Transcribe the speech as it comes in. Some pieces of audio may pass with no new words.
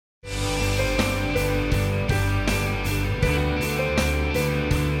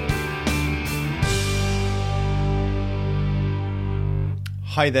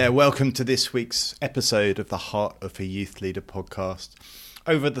Hi there, welcome to this week's episode of the Heart of a Youth Leader podcast.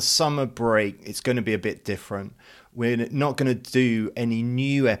 Over the summer break, it's going to be a bit different. We're not going to do any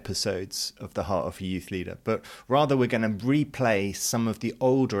new episodes of the Heart of a Youth Leader, but rather we're going to replay some of the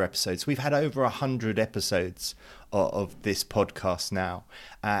older episodes. We've had over 100 episodes of this podcast now.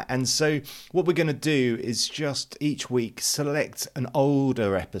 And so what we're going to do is just each week select an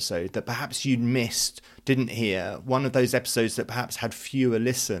older episode that perhaps you'd missed, didn't hear, one of those episodes that perhaps had fewer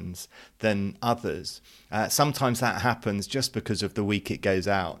listens than others. Sometimes that happens just because of the week it goes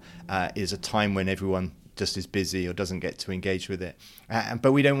out is a time when everyone just is busy or doesn't get to engage with it.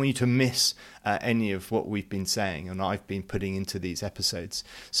 But we don't want you to miss any of what we've been saying and I've been putting into these episodes.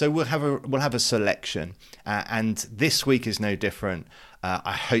 So we'll have a selection, and this week is no different.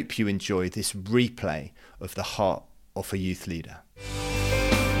 I hope you enjoy this replay of the Heart of a Youth Leader.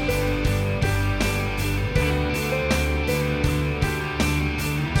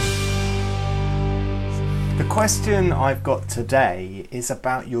 The question I've got today is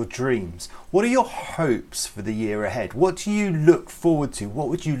about your dreams. What are your hopes for the year ahead? What do you look forward to? What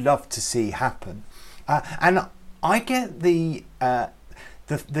would you love to see happen? And I get the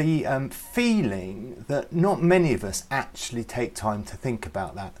feeling that not many of us actually take time to think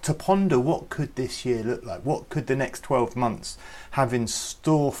about that, to ponder what could this year look like? What could the next 12 months have in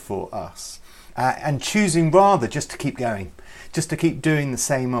store for us? And choosing rather just to keep going, just to keep doing the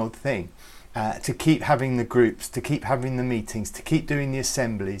same old thing. To keep having the groups, to keep having the meetings, to keep doing the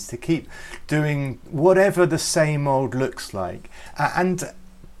assemblies, to keep doing whatever the same old looks like. And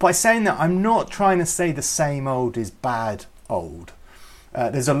by saying that, I'm not trying to say the same old is bad old.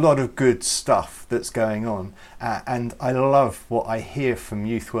 There's a lot of good stuff that's going on. And I love what I hear from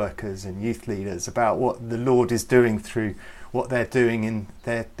youth workers and youth leaders about what the Lord is doing through what they're doing in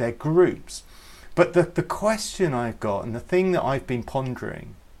their groups. But the question I've got, and the thing that I've been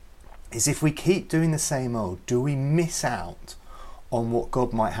pondering, is if we keep doing the same old, do we miss out on what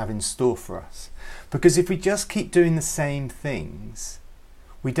God might have in store for us? Because if we just keep doing the same things,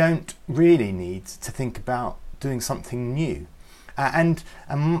 we don't really need to think about doing something new. And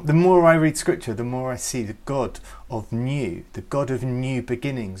the more I read scripture, the more I see the God of new, the God of new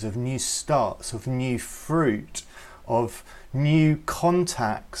beginnings, of new starts, of new fruit, of new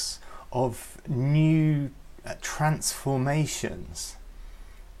contacts, of new transformations.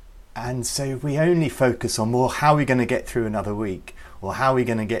 And so we only focus on, well, how are we going to get through another week? Or how are we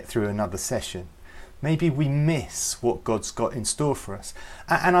going to get through another session? Maybe we miss what God's got in store for us.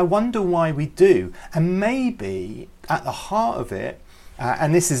 And I wonder why we do. And maybe at the heart of it,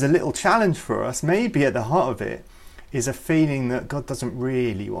 and this is a little challenge for us, maybe at the heart of it is a feeling that God doesn't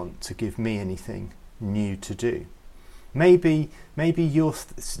really want to give me anything new to do. Maybe you're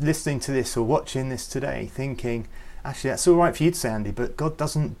listening to this or watching this today thinking, actually, that's all right for you to say, Andy, but God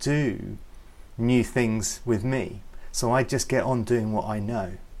doesn't do new things with me. So I just get on doing what I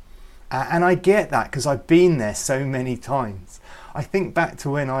know. And I get that because I've been there so many times. I think back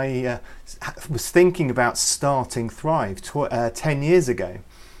to when I was thinking about starting Thrive 10 years ago.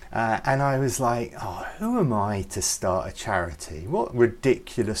 And I was like, oh, who am I to start a charity? What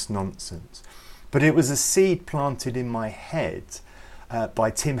ridiculous nonsense. But it was a seed planted in my head by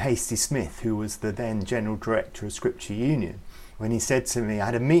Tim Hasty-Smith, who was the then General Director of Scripture Union, when he said to me, I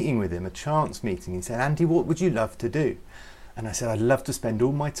had a meeting with him, a chance meeting, he said, Andy, what would you love to do? And I said, I'd love to spend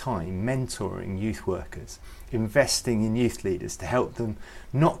all my time mentoring youth workers, investing in youth leaders to help them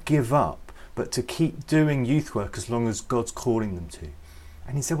not give up, but to keep doing youth work as long as God's calling them to.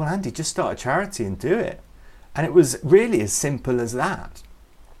 And he said, well, Andy, just start a charity and do it. And it was really as simple as that.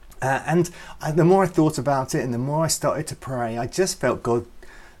 And the more I thought about it and the more I started to pray, I just felt God,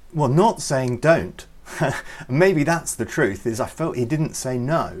 well, not saying don't. Maybe that's the truth, is I felt he didn't say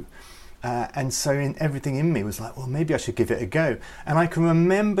no. And so everything in me was like, well, maybe I should give it a go. And I can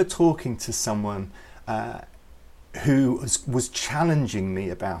remember talking to someone who was challenging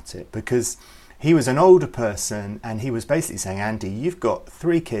me about it, because he was an older person and he was basically saying, Andy, you've got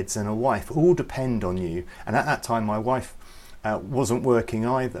 3 kids and a wife, all depend on you. And at that time, my wife wasn't working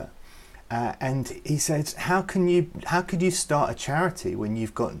either. And he said, how could you start a charity when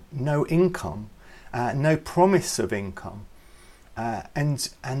you've got no income, no promise of income? And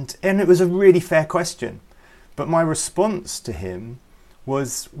it was a really fair question. But my response to him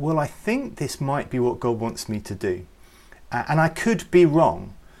was, well, I think this might be what God wants me to do. And I could be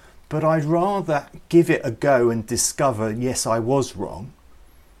wrong, but I'd rather give it a go and discover, yes, I was wrong,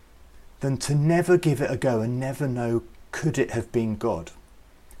 than to never give it a go and never know, could it have been God?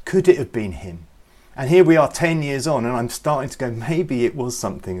 Could it have been him? And here we are 10 years on and I'm starting to go, maybe it was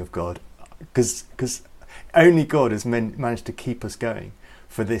something of God, because only God has managed to keep us going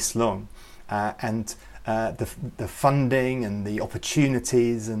for this long. And the funding and the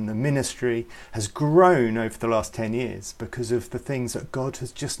opportunities and the ministry has grown over the last 10 years because of the things that God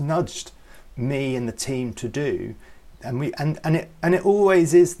has just nudged me and the team to do. And it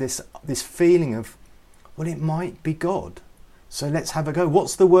always is this feeling of, well, it might be God, so let's have a go.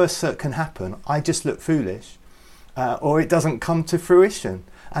 What's the worst that can happen? I just look foolish, or it doesn't come to fruition,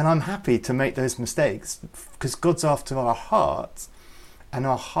 and I'm happy to make those mistakes because God's after our heart, and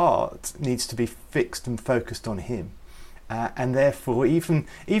our heart needs to be fixed and focused on him. And therefore, even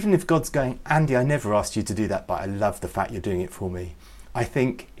if God's going, Andy, I never asked you to do that, but I love the fact you're doing it for me, I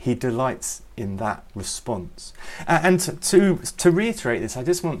think he delights in that response. And to reiterate this, I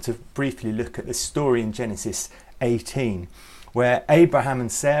just want to briefly look at this story in Genesis 18, where Abraham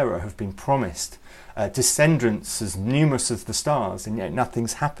and Sarah have been promised descendants as numerous as the stars, and yet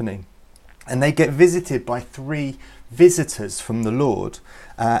nothing's happening. And they get visited by 3 visitors from the Lord,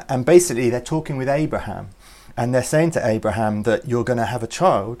 and basically they're talking with Abraham, and they're saying to Abraham that you're going to have a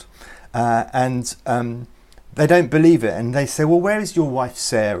child, and they don't believe it, and they say, well, where is your wife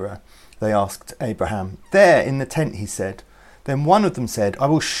Sarah? They asked Abraham. There in the tent, he said. Then one of them said, I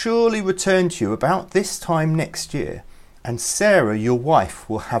will surely return to you about this time next year, and Sarah, your wife,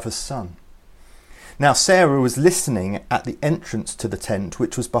 will have a son. Now Sarah was listening at the entrance to the tent,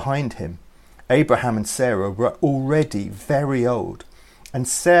 which was behind him. Abraham and Sarah were already very old, and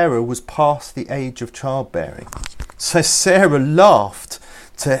Sarah was past the age of childbearing. So Sarah laughed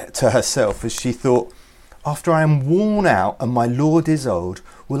to herself as she thought, after I am worn out and my Lord is old,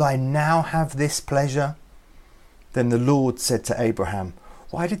 will I now have this pleasure? Then the Lord said to Abraham,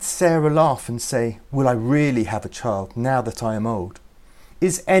 why did Sarah laugh and say, will I really have a child now that I am old?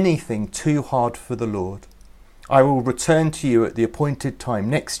 Is anything too hard for the Lord? I will return to you at the appointed time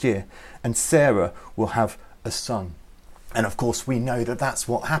next year, and Sarah will have a son. And of course we know that that's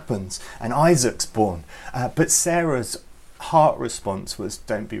what happens, and Isaac's born. But Sarah's heart response was,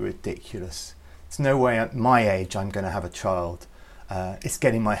 don't be ridiculous. There's no way at my age I'm going to have a child. It's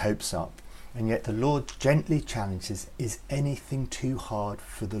getting my hopes up. And yet the Lord gently challenges, is anything too hard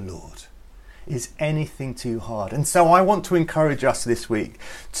for the Lord? Is anything too hard? And so I want to encourage us this week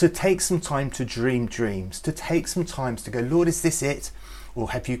to take some time to dream dreams, to take some time to go, Lord, is this it?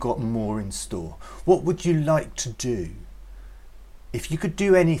 Or have you got more in store? What would you like to do? If you could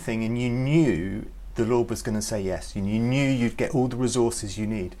do anything and you knew the Lord was going to say yes, and you knew you'd get all the resources you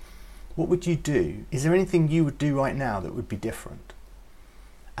need, what would you do? Is there anything you would do right now that would be different?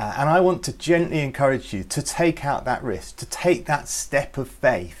 And I want to gently encourage you to take out that risk, to take that step of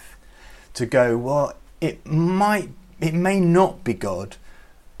faith, to go, well, it may not be God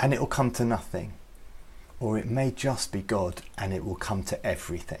and it will come to nothing. Or it may just be God and it will come to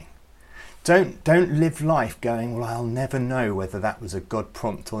everything. Don't live life going, well, I'll never know whether that was a God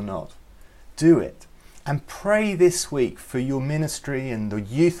prompt or not. Do it. And pray this week for your ministry and the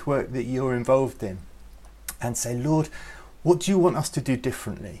youth work that you're involved in. And say, Lord, what do you want us to do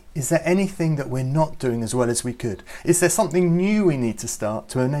differently? Is there anything that we're not doing as well as we could? Is there something new we need to start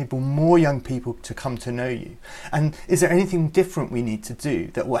to enable more young people to come to know you? And is there anything different we need to do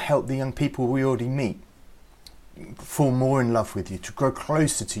that will help the young people we already meet fall more in love with you, to grow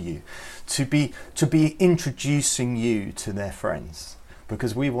closer to you, to be introducing you to their friends?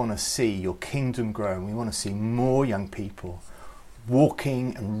 Because we want to see your kingdom grow, and we want to see more young people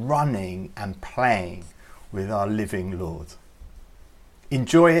walking and running and playing with our living Lord.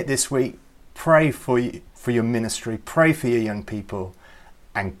 Enjoy it this week. Pray for your ministry, pray for your young people,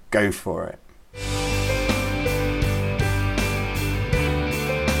 and go for it.